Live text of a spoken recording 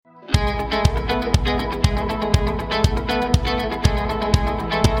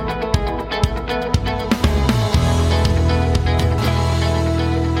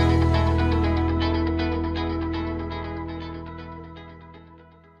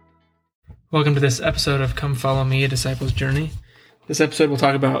Welcome to this episode of Come Follow Me, A Disciple's Journey. This episode will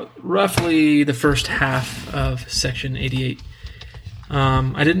talk about roughly the first half of section 88.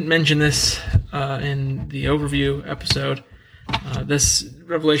 I didn't mention this in the overview episode. This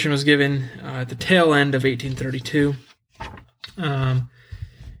revelation was given at the tail end of 1832,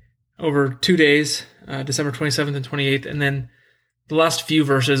 over 2 days, December 27th and 28th, and then the last few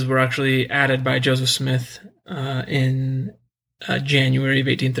verses were actually added by Joseph Smith in January of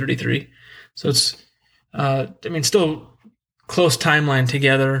 1833. So it's, still close timeline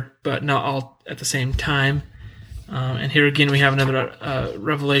together, but not all at the same time. And here again, we have another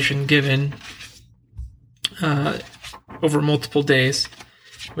revelation given over multiple days,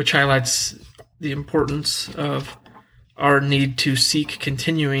 which highlights the importance of our need to seek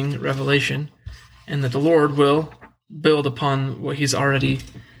continuing revelation, and that the Lord will build upon what He's already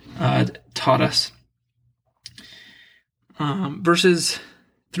taught us. Verses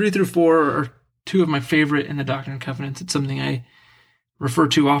 3 through 4 are two of my favorite in the Doctrine and Covenants. It's something I refer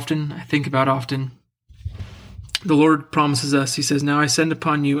to often, I think about often. The Lord promises us, He says, "Now I send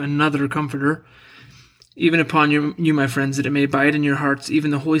upon you another Comforter, even upon you, my friends, that it may abide in your hearts,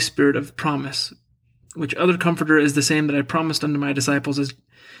 even the Holy Spirit of promise, which other Comforter is the same that I promised unto my disciples, as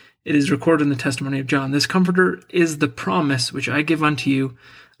it is recorded in the testimony of John. This Comforter is the promise which I give unto you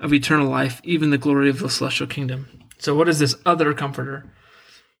of eternal life, even the glory of the celestial kingdom." So what is this other Comforter?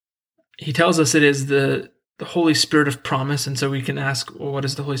 He tells us it is the Holy Spirit of promise, and so we can ask, well, what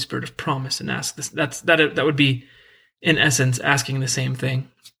is the Holy Spirit of promise? And ask this. That would be, in essence, asking the same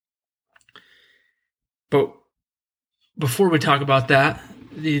thing. But before we talk about that,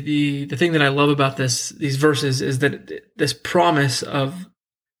 the thing that I love about these verses is that this promise of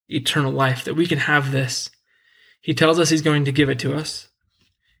eternal life, that we can have this. He tells us He's going to give it to us.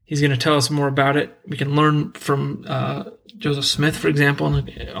 He's going to tell us more about it. We can learn from Joseph Smith, for example,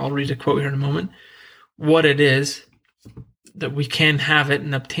 and I'll read a quote here in a moment, what it is that we can have it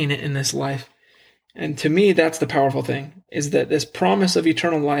and obtain it in this life. And to me, that's the powerful thing, is that this promise of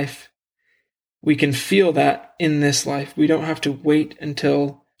eternal life, we can feel that in this life. We don't have to wait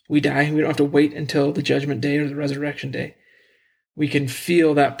until we die. We don't have to wait until the judgment day or the resurrection day. We can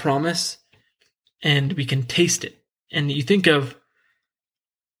feel that promise and we can taste it. And you think of,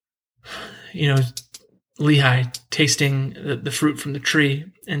 Lehi tasting the fruit from the tree,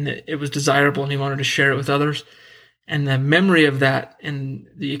 and it was desirable and he wanted to share it with others. And the memory of that and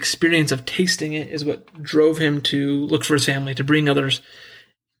the experience of tasting it is what drove him to look for his family, to bring others.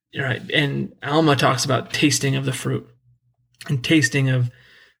 Right? And Alma talks about tasting of the fruit and tasting of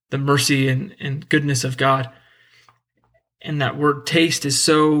the mercy and goodness of God. And that word taste is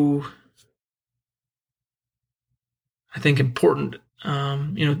so, I think, important.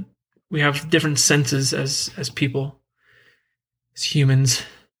 We have different senses as people, as humans.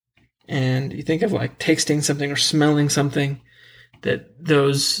 And you think of like tasting something or smelling something, that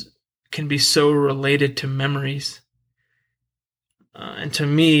those can be so related to memories. And to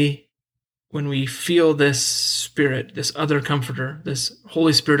me, when we feel this Spirit, this other Comforter, this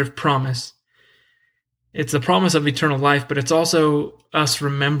Holy Spirit of promise, it's the promise of eternal life, but it's also us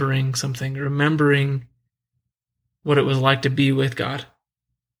remembering something, remembering what it was like to be with God.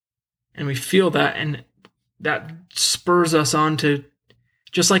 And we feel that, and that spurs us on to,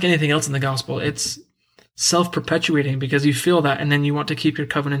 just like anything else in the gospel, it's self-perpetuating, because you feel that, and then you want to keep your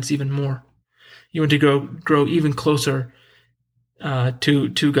covenants even more. You want to grow even closer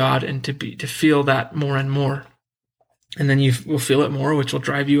to God, and to feel that more and more. And then you will feel it more, which will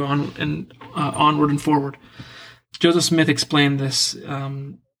drive you on and onward and forward. Joseph Smith explained this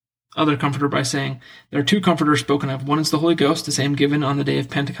other Comforter by saying, "There are two Comforters spoken of. One is the Holy Ghost, the same given on the day of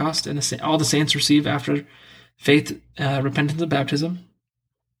Pentecost, and all the saints receive after faith, repentance, and baptism.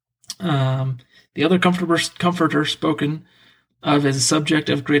 The other Comforter spoken of is a subject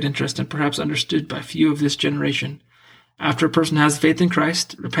of great interest and perhaps understood by few of this generation. After a person has faith in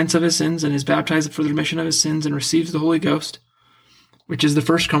Christ, repents of his sins, and is baptized for the remission of his sins, and receives the Holy Ghost, which is the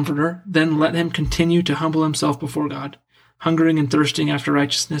first Comforter, then let him continue to humble himself before God, hungering and thirsting after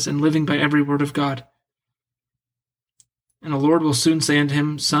righteousness, and living by every word of God. And the Lord will soon say unto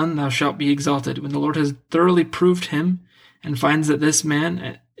him, Son, thou shalt be exalted. When the Lord has thoroughly proved him, and finds that this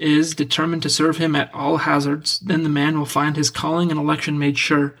man is determined to serve him at all hazards, then the man will find his calling and election made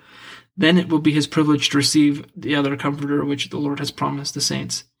sure. Then it will be his privilege to receive the other Comforter which the Lord has promised the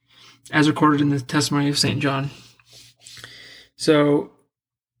saints, as recorded in the testimony of St. John." So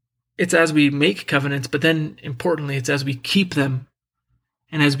it's as we make covenants, but then importantly, it's as we keep them,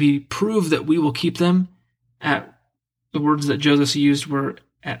 and as we prove that we will keep them, at the words that Joseph used were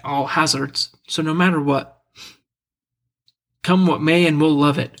at all hazards. So no matter what, come what may, and we'll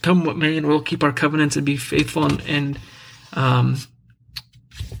love it. Come what may, and we'll keep our covenants and be faithful and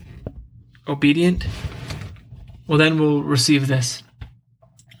obedient. Well, then we'll receive this.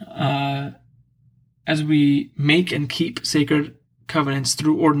 As we make and keep sacred covenants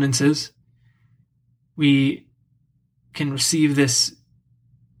through ordinances, we can receive this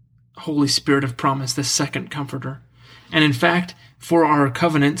Holy Spirit of promise, this second comforter. And in fact, for our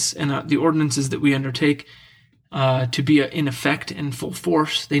covenants and the ordinances that we undertake to be in effect and full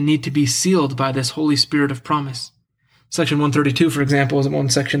force, they need to be sealed by this Holy Spirit of promise. Section 132, for example, is one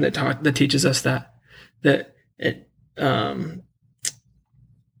section that teaches us that it,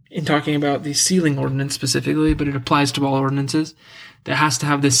 in talking about the sealing ordinance specifically, but it applies to all ordinances, that has to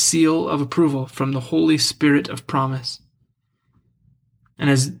have this seal of approval from the Holy Spirit of promise. And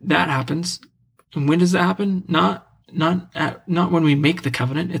as that happens, and when does that happen? Not when we make the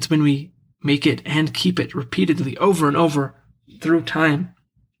covenant. It's when we make it and keep it repeatedly over and over through time.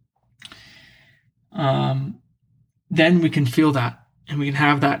 Then we can feel that, and we can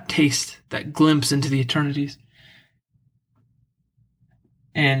have that taste, that glimpse into the eternities.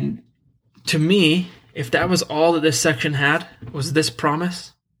 And to me, if that was all that this section had, was this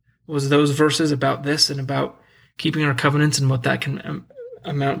promise, was those verses about this and about keeping our covenants and what that can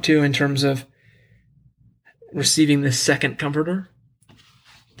amount to in terms of receiving this second comforter,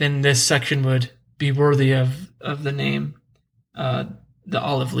 then this section would be worthy of the name, the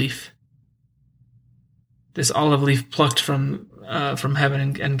olive leaf. This olive leaf plucked from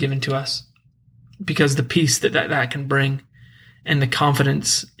heaven and given to us, because the peace that can bring, and the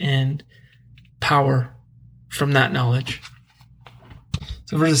confidence and power from that knowledge.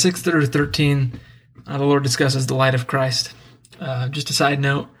 So verses 6 through 13, the Lord discusses the light of Christ. Just a side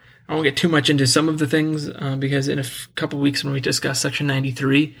note, I won't get too much into some of the things because in a couple weeks when we discuss section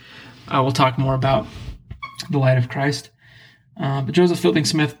 93, we'll talk more about the light of Christ. But Joseph Fielding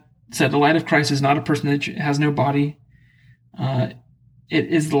Smith said, the light of Christ is not a personage, it has no body. It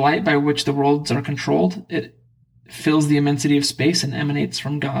is the light by which the worlds are controlled. It fills the immensity of space and emanates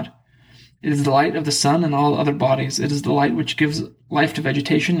from God. It is the light of the sun and all other bodies. It is the light which gives life to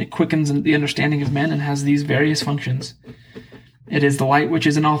vegetation. It quickens the understanding of men and has these various functions. It is the light which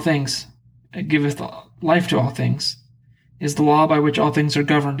is in all things. It giveth life to all things. It is the law by which all things are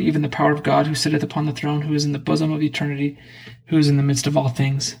governed, even the power of God who sitteth upon the throne, who is in the bosom of eternity, who is in the midst of all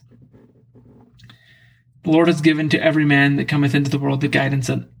things. The Lord has given to every man that cometh into the world the guidance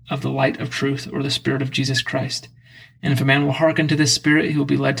of the light of truth, or the Spirit of Jesus Christ. And if a man will hearken to this Spirit, he will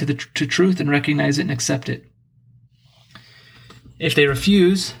be led to truth and recognize it and accept it. If they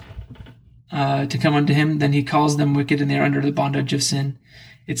refuse to come unto him, then he calls them wicked, and they are under the bondage of sin.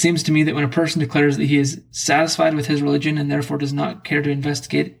 It seems to me that when a person declares that he is satisfied with his religion and therefore does not care to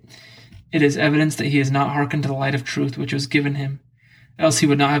investigate, it is evidence that he has not hearkened to the light of truth which was given him. Else he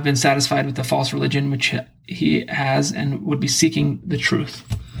would not have been satisfied with the false religion which he has, and would be seeking the truth.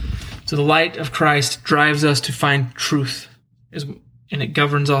 So the light of Christ drives us to find truth, and it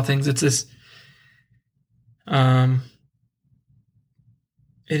governs all things. It's this, it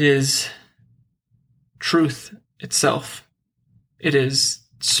is truth itself. It is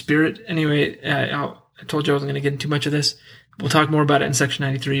spirit. Anyway, I told you I wasn't going to get into too much of this. We'll talk more about it in section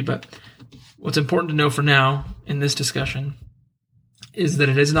 93, but what's important to know for now in this discussion is that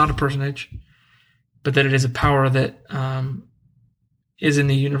it is not a personage, but that it is a power that is in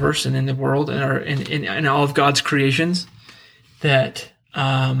the universe and in the world and are in all of God's creations, that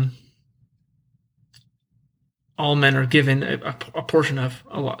all men are given a portion of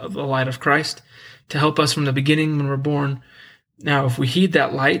the light of Christ to help us from the beginning when we're born. Now, if we heed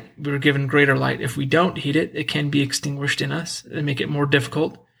that light, we're given greater light. If we don't heed it, it can be extinguished in us and make it more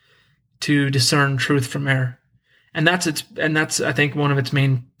difficult to discern truth from error. And that's I think one of its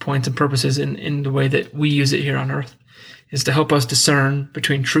main points and purposes in the way that we use it here on earth, is to help us discern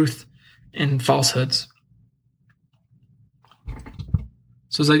between truth and falsehoods.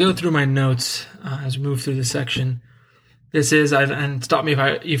 So as I go through my notes, as we move through this section, this is, and stop me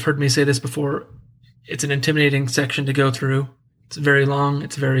if you've heard me say this before, it's an intimidating section to go through. It's very long.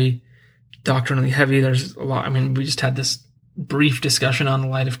 It's very doctrinally heavy. There's a lot. I mean, we just had this brief discussion on the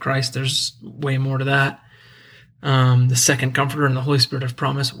light of Christ. There's way more to that. The second comforter and the Holy Spirit of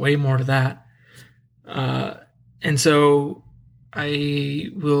promise, way more to that. And so I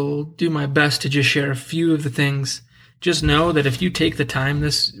will do my best to just share a few of the things. Just know that if you take the time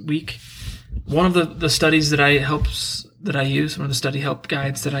this week, one of the studies that I use, one of the study help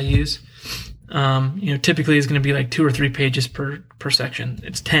guides that I use, typically is going to be like 2 or 3 pages per section.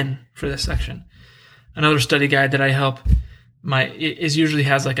 It's 10 for this section. Another study guide that I help usually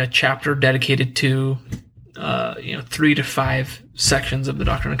has like a chapter dedicated to 3 to 5 sections of the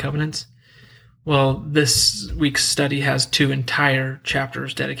Doctrine and Covenants. Well, this week's study has 2 entire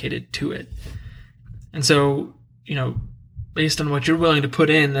chapters dedicated to it. And so, based on what you're willing to put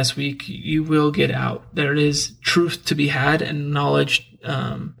in this week, you will get out. There is truth to be had and knowledge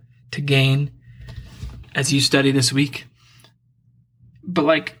to gain as you study this week.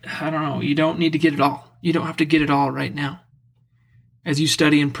 But you don't need to get it all. You don't have to get it all right now. As you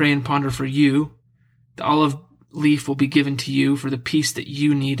study and pray and ponder for you, the olive leaf will be given to you for the peace that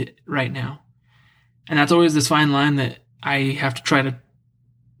you need right now. And that's always this fine line that I have to try to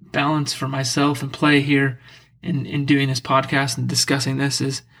balance for myself and play here in doing this podcast and discussing this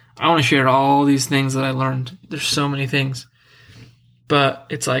is I want to share all these things that I learned. There's so many things. But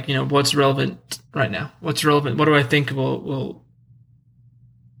it's what's relevant right now? What's relevant? What do I think will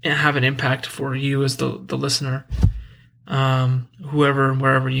have an impact for you as the listener, whoever and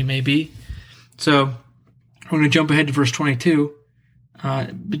wherever you may be? So I'm going to jump ahead to verse 22.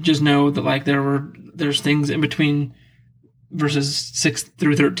 But just know that there's things in between verses 6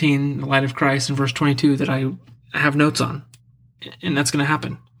 through 13, the light of Christ, and verse 22 that I have notes on, and that's going to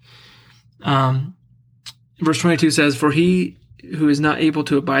happen. Verse 22 says, "For he who is not able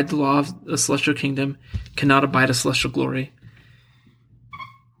to abide the law of the celestial kingdom cannot abide a celestial glory."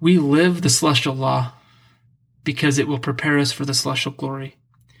 We live the celestial law because it will prepare us for the celestial glory.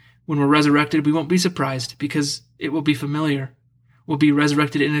 When we're resurrected, we won't be surprised because it will be familiar. We'll be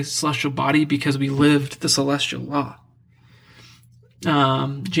resurrected in a celestial body because we lived the celestial law.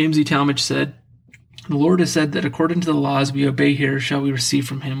 James E. Talmage said, "The Lord has said that according to the laws we obey here shall we receive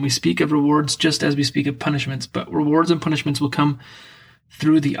from him. We speak of rewards just as we speak of punishments, but rewards and punishments will come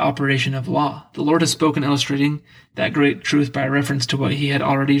through the operation of law. The Lord has spoken illustrating that great truth by reference to what he had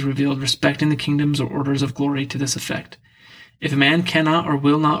already revealed respecting the kingdoms or orders of glory to this effect. If a man cannot or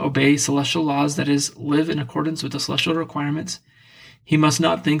will not obey celestial laws, that is, live in accordance with the celestial requirements, he must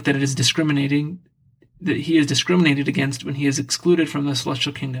not think that he is discriminated against when he is excluded from the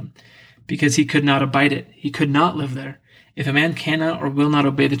celestial kingdom, because he could not abide it. He could not live there. If a man cannot or will not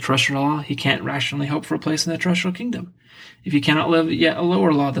obey the terrestrial law, he can't rationally hope for a place in the terrestrial kingdom. If he cannot live yet a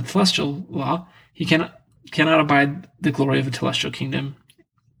lower law, the celestial law, he cannot abide the glory of a celestial kingdom."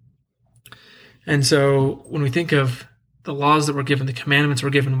 And so when we think of the laws that we're given, the commandments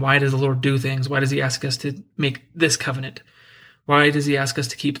we're given, why does the Lord do things? Why does he ask us to make this covenant? Why does he ask us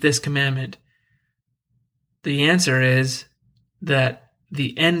to keep this commandment? The answer is that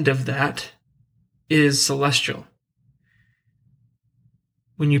the end of that is celestial.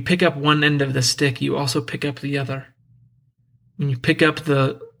 When you pick up one end of the stick, you also pick up the other. When you pick up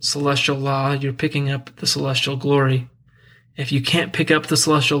the celestial law, you're picking up the celestial glory. If you can't pick up the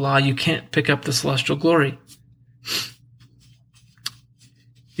celestial law, you can't pick up the celestial glory.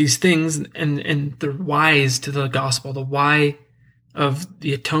 These things, and they're whys to the gospel, the why of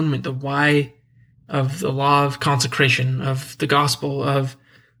the atonement, the why of the law of consecration, of the gospel, of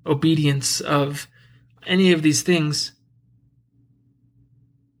obedience, of any of these things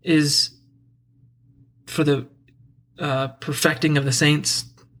is for the perfecting of the saints.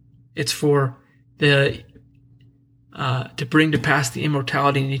 It's for the to bring to pass the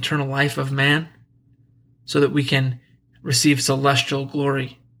immortality and eternal life of man so that we can receive celestial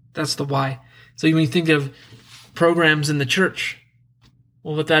glory. That's the why. So when you think of programs in the church,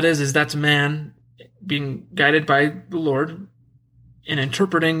 well, what that is that's man being guided by the Lord and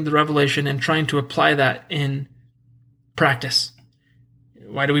interpreting the revelation and trying to apply that in practice.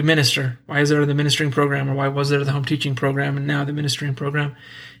 Why do we minister? Why is there the ministering program, or why was there the home teaching program and now the ministering program?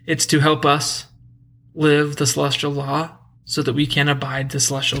 It's to help us live the celestial law so that we can abide the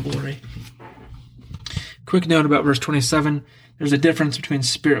celestial glory. Quick note about verse 27. There's a difference between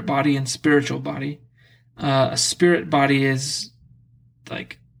spirit body and spiritual body. A spirit body is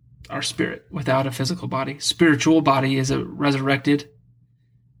like our spirit without a physical body. Spiritual body is a resurrected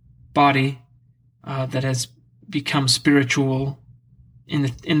body that has become spiritual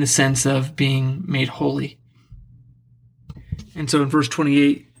in the sense of being made holy. And so in verse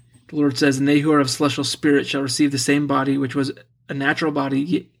 28, the Lord says, "And they who are of celestial spirit shall receive the same body, which was a natural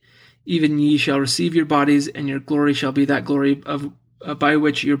body. Even ye shall receive your bodies, and your glory shall be that glory by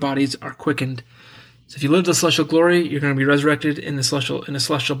which your bodies are quickened." So if you live the celestial glory, you're going to be resurrected in a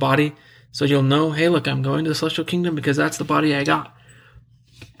celestial body. So you'll know, hey, look, I'm going to the celestial kingdom because that's the body I got.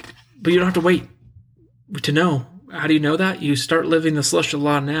 But you don't have to wait to know. How do you know that? You start living the celestial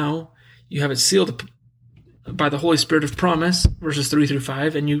law now. You have it sealed by the Holy Spirit of promise, verses 3 through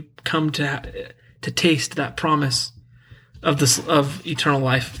 5, and you come to taste that promise of eternal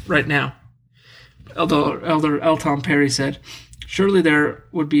life right now. Elder L. Tom Perry said, Surely there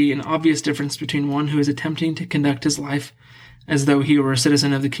would be an obvious difference between one who is attempting to conduct his life as though he were a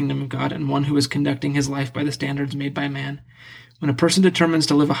citizen of the kingdom of God and one who is conducting his life by the standards made by man. When a person determines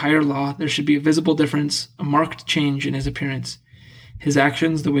to live a higher law, there should be a visible difference, a marked change in his appearance, his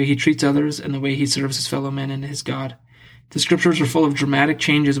actions, the way he treats others, and the way he serves his fellow men and his God. The scriptures are full of dramatic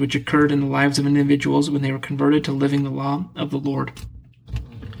changes which occurred in the lives of individuals when they were converted to living the law of the Lord.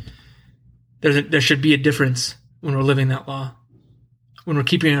 There should be a difference when we're living that law, when we're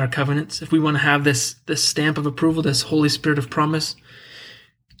keeping our covenants. If we want to have this stamp of approval, this Holy Spirit of promise,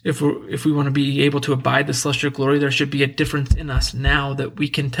 if we want to be able to abide the celestial glory, there should be a difference in us now that we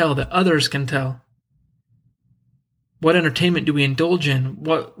can tell, that others can tell. What entertainment do we indulge in?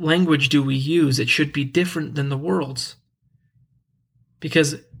 What language do we use? It should be different than the world's.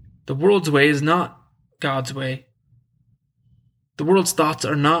 Because the world's way is not God's way. The world's thoughts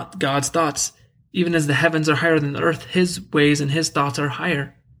are not God's thoughts. Even as the heavens are higher than the earth, his ways and his thoughts are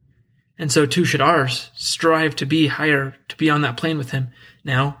higher. And so too should ours. Strive to be higher, to be on that plane with him.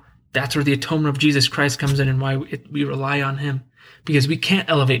 Now, that's where the atonement of Jesus Christ comes in and why we rely on him. Because we can't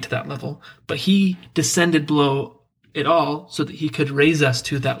elevate to that level. But he descended below it all so that he could raise us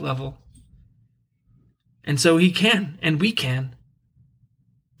to that level. And so he can, and we can.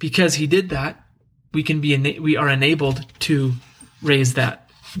 Because he did that, we are enabled to raise that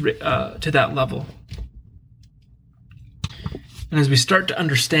to that level. And as we start to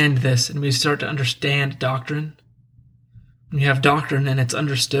understand this, and we start to understand doctrine, when you have doctrine and it's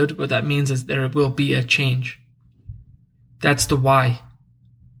understood, what that means is there will be a change. That's the why.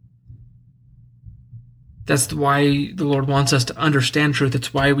 That's why the Lord wants us to understand truth.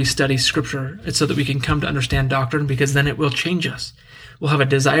 It's why we study Scripture. It's so that we can come to understand doctrine, because then it will change us. We'll have a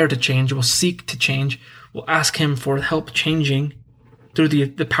desire to change. We'll seek to change. We'll ask him for help changing through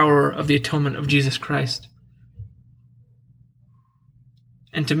the power of the atonement of Jesus Christ.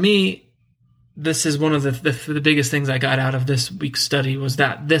 And to me, this is one of the biggest things I got out of this week's study was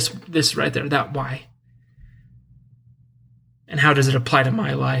that this right there, that why. And how does it apply to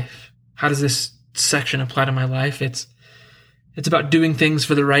my life? How does this section apply to my life? It's about doing things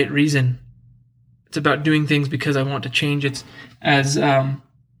for the right reason. It's about doing things because I want to change. It's as Elder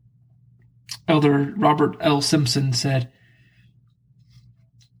Robert L. Simpson said,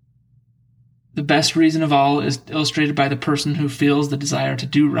 the best reason of all is illustrated by the person who feels the desire to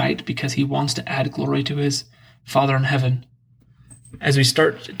do right because he wants to add glory to his Father in heaven. As we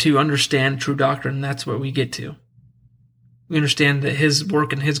start to understand true doctrine, that's where we get to. We understand that his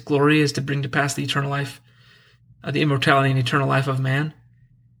work and his glory is to bring to pass the eternal life, the immortality and eternal life of man.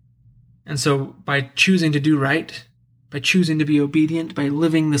 And so by choosing to do right, by choosing to be obedient, by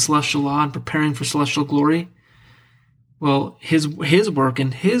living the celestial law and preparing for celestial glory, well, his work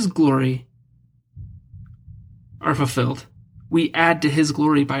and his glory are fulfilled. We add to his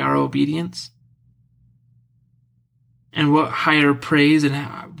glory by our obedience. And what higher praise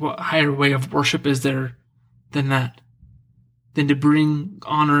and what higher way of worship is there than that? Than to bring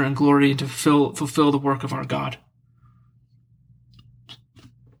honor and glory and to fulfill the work of our God.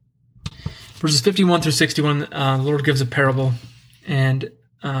 Verses 51 through 61, the Lord gives a parable. And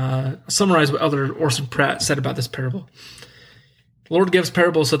I'll summarize what Elder Orson Pratt said about this parable. The Lord gives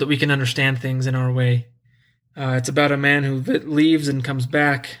parables so that we can understand things in our way. It's about a man who leaves and comes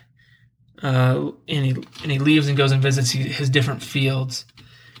back, and he leaves and goes and visits his different fields.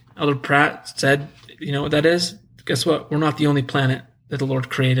 Elder Pratt said, you know what that is? Guess what? We're not the only planet that the Lord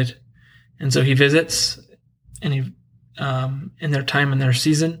created. And so he visits, and he in their time and their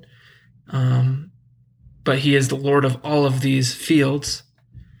season, but he is the Lord of all of these fields.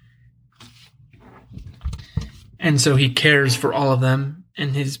 And so he cares for all of them,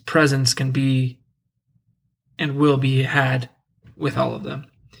 and his presence can be and will be had with all of them.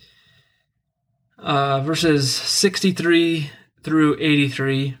 Verses 63 through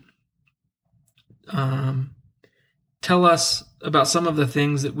 83 tell us about some of the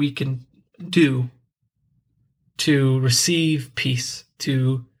things that we can do to receive peace,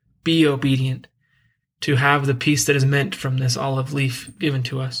 to be obedient, to have the peace that is meant from this olive leaf given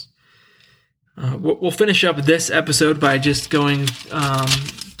to us. We'll finish up this episode by just going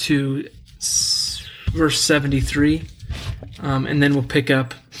to verse 73, and then we'll pick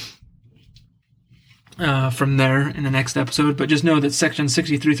up from there in the next episode. But just know that sections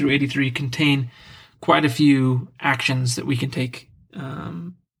 63 through 83 contain quite a few actions that we can take.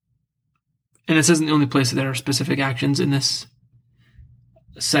 And this isn't the only place that there are specific actions in this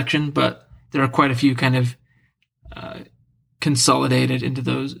section, but there are quite a few kind of consolidated into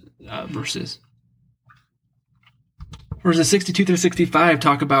those verses. Verses 62 through 65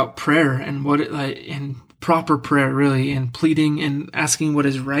 talk about prayer and what and proper prayer, really, and pleading and asking what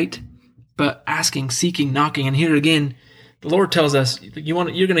is right, but asking, seeking, knocking. And here again, the Lord tells us you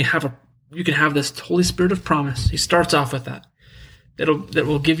can have this Holy Spirit of promise. He starts off with that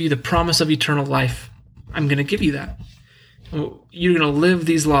will give you the promise of eternal life. I'm going to give you that. You're going to live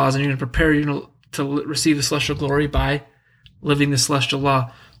these laws, and you're going to prepare you to receive the celestial glory by living the celestial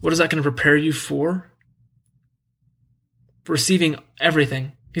law. What is that going to prepare you for? For receiving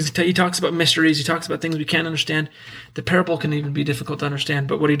everything. He talks about mysteries. He talks about things we can't understand. The parable can even be difficult to understand.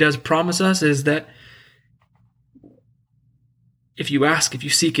 But what he does promise us is that if you ask, if you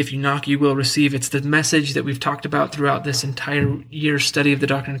seek, if you knock, you will receive. It's the message that we've talked about throughout this entire year's study of the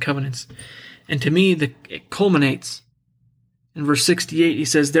Doctrine and Covenants. And to me, it culminates in verse 68. He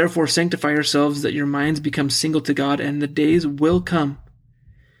says, "Therefore sanctify yourselves, that your minds become single to God, and the days will come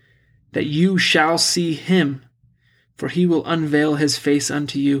that you shall see him, for he will unveil his face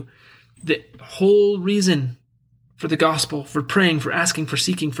unto you." The whole reason for the gospel, for praying, for asking, for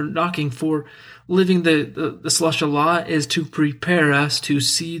seeking, for knocking, for living the celestial law is to prepare us to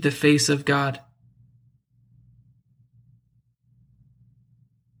see the face of God.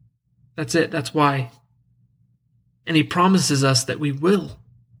 That's it. That's why. And he promises us that we will.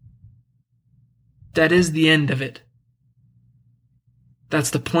 That is the end of it. That's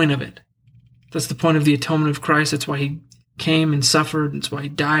the point of it. That's the point of the atonement of Christ. That's why he came and suffered. That's why he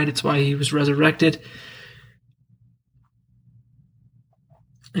died. It's why he was resurrected.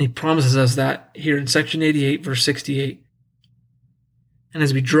 And he promises us that here in section 88, verse 68. And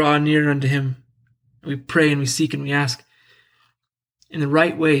as we draw near unto him, we pray and we seek and we ask in the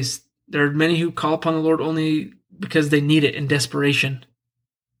right ways. There are many who call upon the Lord only because they need it in desperation.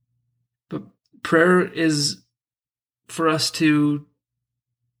 But prayer is for us to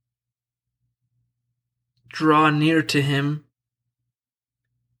draw near to him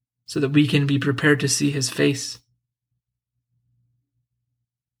so that we can be prepared to see his face.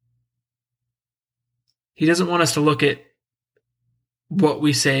 He doesn't want us to look at what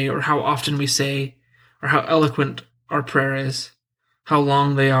we say or how often we say or how eloquent our prayer is, how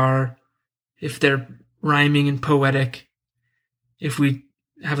long they are, if they're rhyming and poetic, if we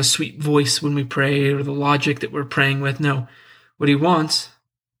have a sweet voice when we pray or the logic that we're praying with. No, what he wants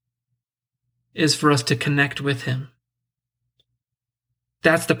is for us to connect with him.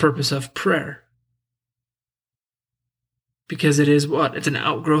 That's the purpose of prayer. Because it is what? It's an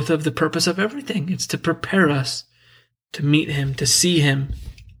outgrowth of the purpose of everything. It's to prepare us to meet him, to see him.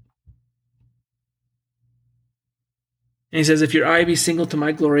 And he says, "If your eye be single to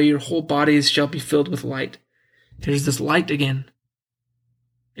my glory, your whole bodies shall be filled with light." There's this light again.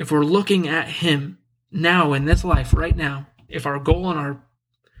 If we're looking at him now in this life, right now, if our goal and our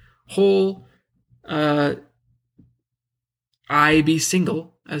whole eye be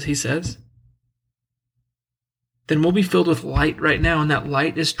single, as he says, then we'll be filled with light right now, and that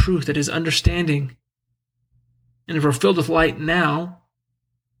light is truth, it is understanding. And if we're filled with light now,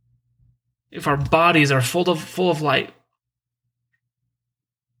 if our bodies are full of light,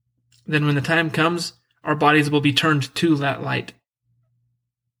 then when the time comes, our bodies will be turned to that light.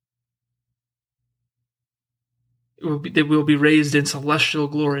 They will be raised in celestial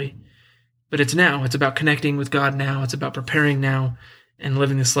glory. But it's now. It's about connecting with God now. It's about preparing now and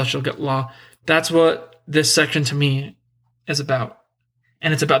living the celestial law. That's what this section to me is about.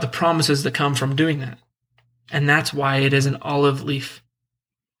 And it's about the promises that come from doing that. And that's why it is an olive leaf.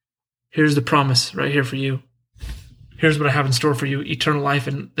 Here's the promise right here for you. Here's what I have in store for you, eternal life,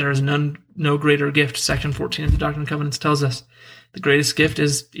 and there is no greater gift. Section 14 of the Doctrine and Covenants tells us the greatest gift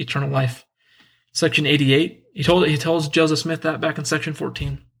is eternal life. Section 88, he told Joseph Smith that back in section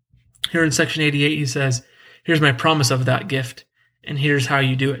 14. Here in section 88, he says, here's my promise of that gift, and here's how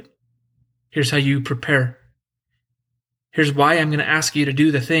you do it. Here's how you prepare. Here's why I'm going to ask you to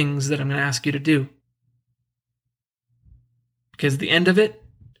do the things that I'm going to ask you to do. Because the end of it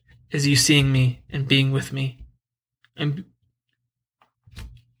is you seeing me and being with me. And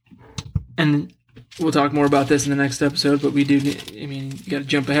we'll talk more about this in the next episode, but you got to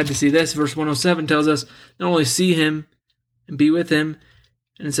jump ahead to see this. Verse 107 tells us not only see him and be with him,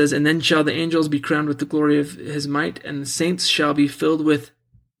 and it says, "And then shall the angels be crowned with the glory of his might, and the saints shall be filled with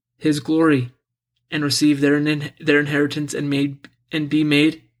his glory, and receive their inheritance and be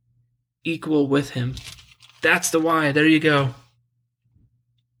made equal with him." That's the why. There you go.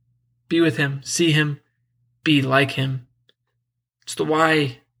 Be with him, see him, be like him. It's the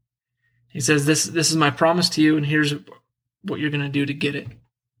why. He says, this is my promise to you, and here's what you're going to do to get it.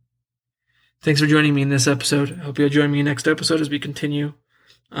 Thanks for joining me in this episode. I hope you'll join me next episode as we continue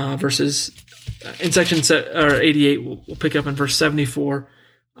verses in section 88. We'll pick up in verse 74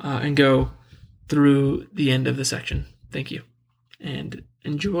 and go through the end of the section. Thank you, and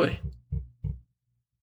enjoy.